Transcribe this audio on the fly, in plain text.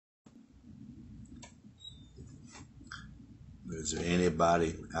Is there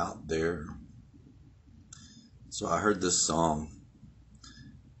anybody out there? So I heard this song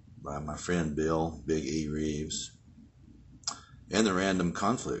by my friend Bill, Big E Reeves, and the Random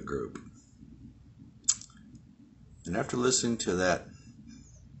Conflict Group. And after listening to that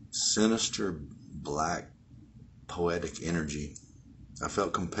sinister, black, poetic energy, I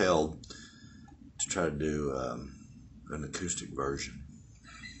felt compelled to try to do an acoustic version.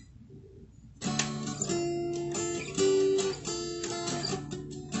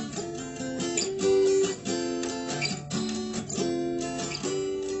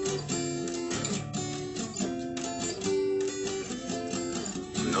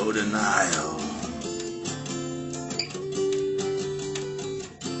 No denial.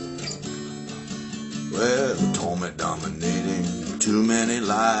 Well, the torment dominating too many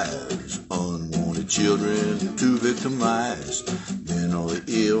lives, unwanted children too victimized, mentally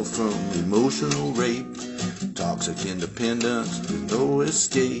ill from emotional rape, toxic independence with no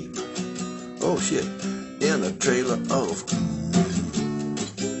escape. Oh shit, in a trailer of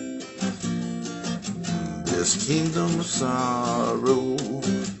this kingdom of sorrow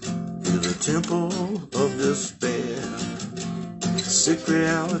is a temple of despair, sick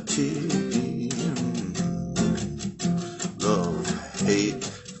reality, love, hate,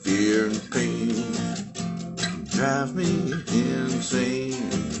 fear, and pain drive me insane.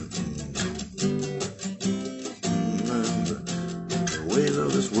 The ways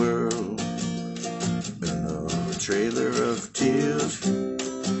of this world in a trailer of tears,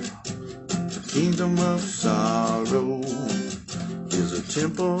 the kingdom of sorrow is a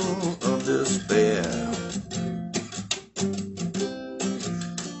temple of despair,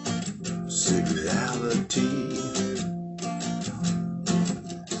 sick reality,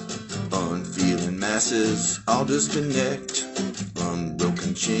 unfeeling masses all disconnect,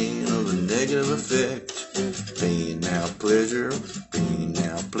 unbroken chain of a negative effect, pain now pleasure,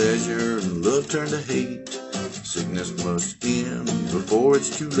 and love turn to hate, sickness must end before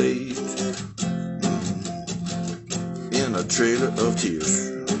it's too late. In a trailer of tears.